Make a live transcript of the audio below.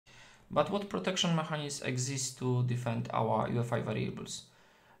But what protection mechanisms exist to defend our UEFI variables?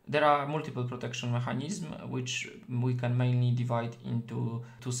 There are multiple protection mechanisms, which we can mainly divide into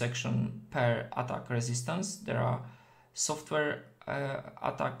two sections per attack resistance. There are software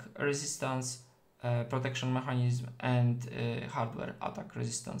attack resistance protection mechanism and hardware attack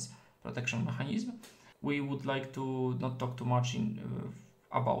resistance protection mechanism. We would like to not talk too much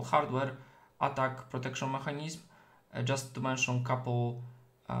about hardware attack protection mechanism, just to mention a couple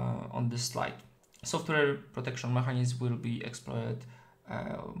on this slide. Software protection mechanism will be explored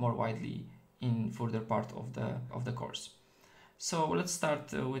more widely in further part of the course. So let's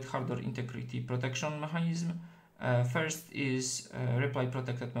start with hardware integrity protection mechanism. First is reply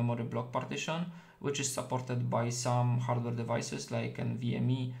protected memory block partition, which is supported by some hardware devices like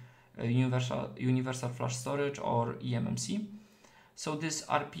NVMe, universal flash storage, or eMMC. So this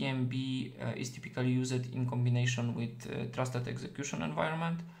RPMB is typically used in combination with trusted execution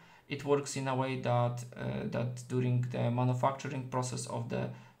environment. It works in a way that during the manufacturing process of the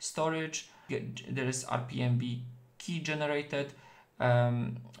storage, there is RPMB key generated,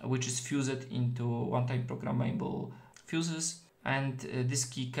 which is fused into one-time programmable fuses, and this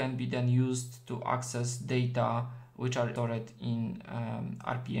key can be then used to access data which are stored in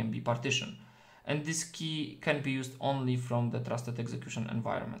RPMB partition. And this key can be used only from the trusted execution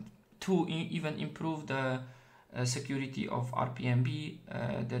environment. To even improve the security of RPMB,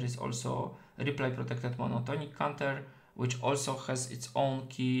 there is also reply protected monotonic counter, which also has its own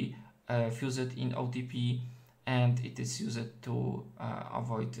key fused in OTP, and it is used to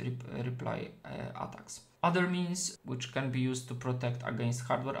avoid reply attacks. Other means which can be used to protect against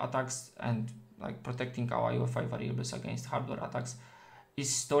hardware attacks and like protecting our UEFI variables against hardware attacks is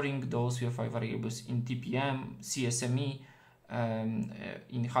storing those UEFI variables in TPM, CSME,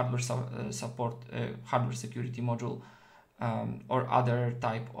 in hardware hardware security module, or other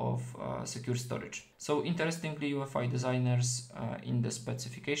type of secure storage. So interestingly, UEFI designers in the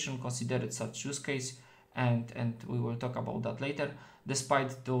specification considered such use case, and we will talk about that later,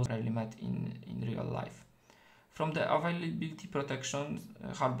 despite those rarely met in real life. From the availability protection,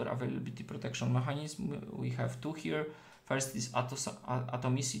 hardware availability protection mechanism, we have two here. First is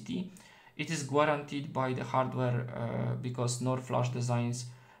atomicity. It is guaranteed by the hardware because NOR flash designs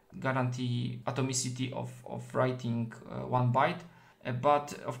guarantee atomicity of writing 1 byte.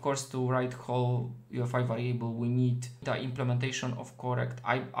 But of course, to write whole UEFI variable, we need the implementation of correct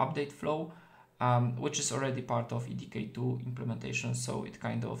update flow, which is already part of EDK2 implementation, so it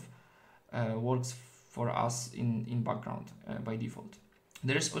kind of works for us in background by default.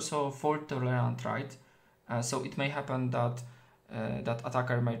 There is also fault tolerant write, so it may happen that that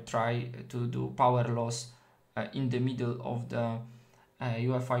attacker might try to do power loss in the middle of the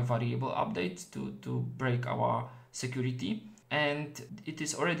UEFI variable update to break our security. And it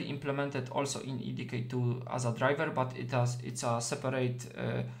is already implemented also in EDK2 as a driver, but it's a separate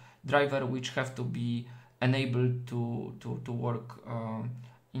driver which have to be enabled to work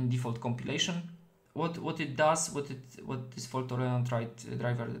in default compilation. What it does, what this fault tolerant write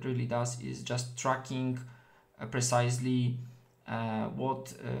driver really does is just tracking precisely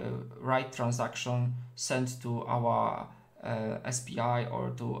what write transaction sent to our SPI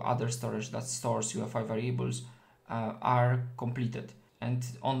or to other storage that stores UEFI variables are completed, and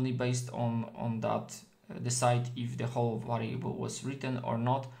only based on that decide if the whole variable was written or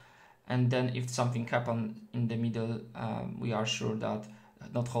not. And then if something happened in the middle, we are sure that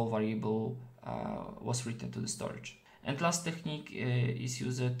not whole variable was written to the storage. And last technique is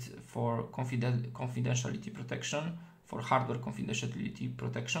used for confidentiality protection, for hardware confidentiality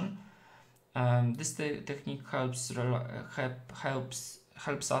protection. This technique helps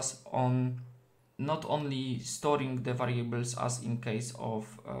us on not only storing the variables as in case of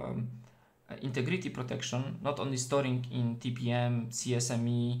integrity protection, not only storing in TPM,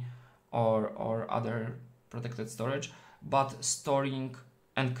 CSME, or other protected storage, but storing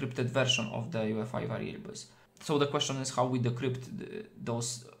encrypted version of the UEFI variables. So the question is how we decrypt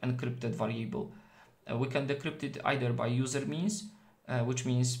those encrypted variable. We can decrypt it either by user means, which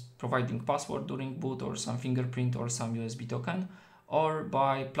means providing password during boot or some fingerprint or some USB token, or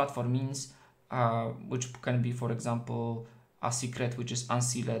by platform means, which can be, for example, a secret which is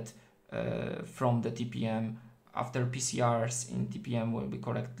unsealed from the TPM after PCRs in TPM will be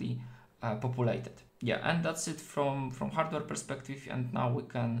correctly populated. Yeah, and that's it from hardware perspective, and now we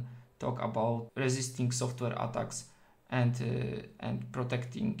can talk about resisting software attacks and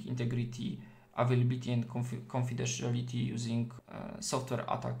protecting integrity, availability, and confidentiality using software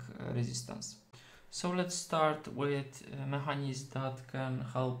attack resistance. So let's start with mechanisms that can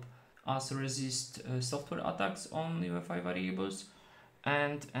help us resist software attacks on UEFI variables.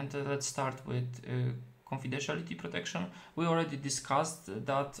 And let's start with confidentiality protection. We already discussed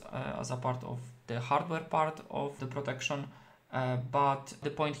that as a part of the hardware part of the protection, but the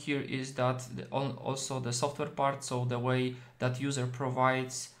point here is that also the software part, so the way that user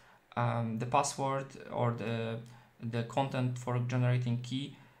provides the password or the content for generating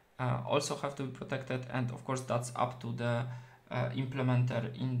key also have to be protected, and of course that's up to the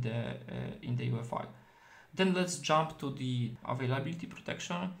implementer in the UEFI. Then let's jump to the availability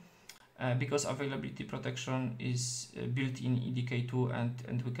protection, because availability protection is built in EDK2,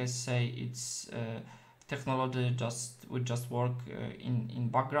 and we can say it's technology which just work in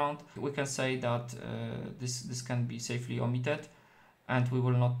background. We can say that this can be safely omitted, and we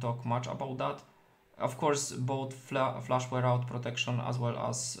will not talk much about that. Of course, both flash wear out protection as well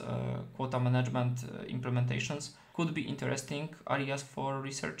as quota management implementations could be interesting areas for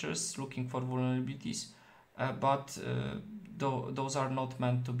researchers looking for vulnerabilities, but those are not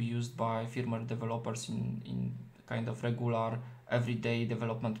meant to be used by firmware developers in kind of regular everyday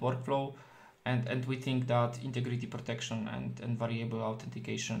development workflow, and we think that integrity protection and variable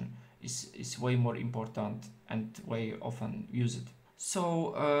authentication is way more important and way often used.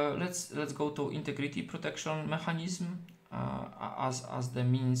 So let's go to integrity protection mechanism as the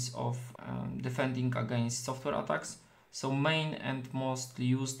means of defending against software attacks. So main and mostly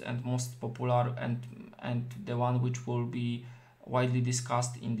used and most popular and the one which will be widely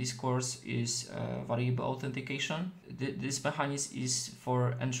discussed in this course is variable authentication. This mechanism is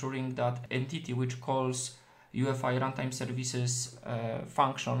for ensuring that entity which calls UEFI runtime services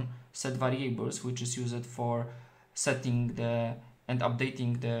function set variables, which is used for setting and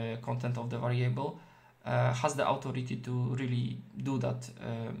updating the content of the variable, has the authority to really do that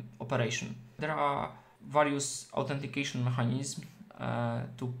operation. There are various authentication mechanisms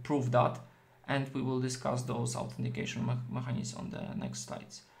to prove that, and we will discuss those authentication mechanisms on the next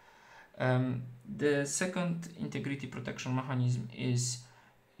slides. The second integrity protection mechanism is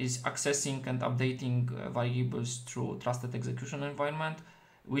accessing and updating variables through trusted execution environment,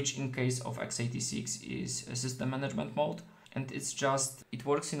 which in case of x86 is a system management mode. And it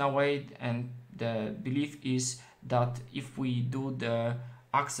works in a way, and the belief is that if we do the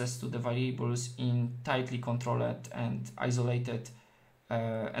access to the variables in tightly controlled and isolated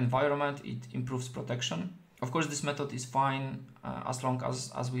environment, it improves protection. Of course, this method is fine as long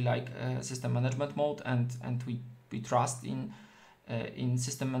as we like system management mode and we trust in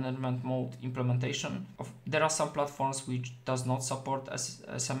system management mode implementation. There are some platforms which does not support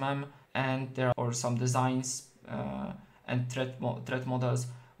SMM, and there are some designs and threat models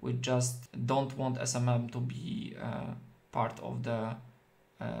which just don't want SMM to be part of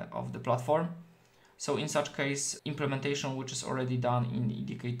the platform. So in such case, implementation which is already done in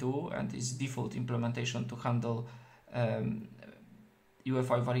EDK2 and is default implementation to handle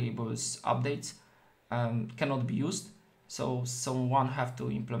UEFI variables updates cannot be used. So someone have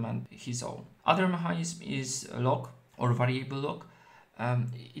to implement his own. Other mechanism is lock or variable lock.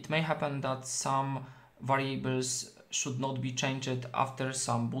 It may happen that some variables should not be changed after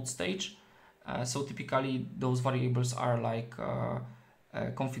some boot stage. So typically those variables are like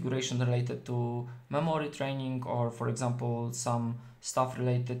configuration related to memory training, or for example some stuff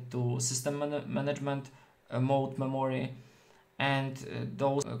related to system management mode memory, and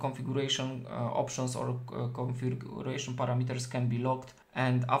those configuration options or configuration parameters can be locked,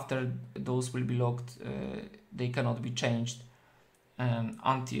 and after those will be locked they cannot be changed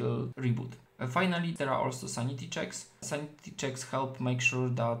until reboot. Finally, there are also sanity checks. Sanity checks help make sure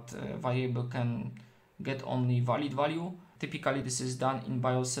that variable can get only valid value. Typically, this is done in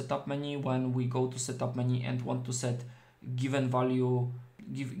BIOS setup menu when we go to setup menu and want to set given value,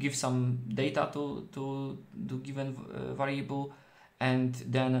 give some data to given variable, and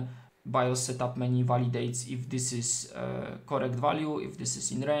then BIOS setup menu validates if this is correct value, if this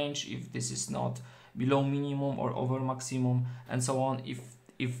is in range, if this is not below minimum or over maximum, and so on. If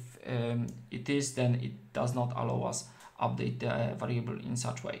it is, then it does not allow us update the variable in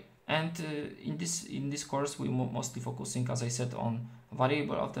such way. And in this course, we mostly focusing, as I said, on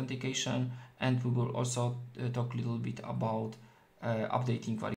variable authentication, and we will also talk a little bit about updating variables.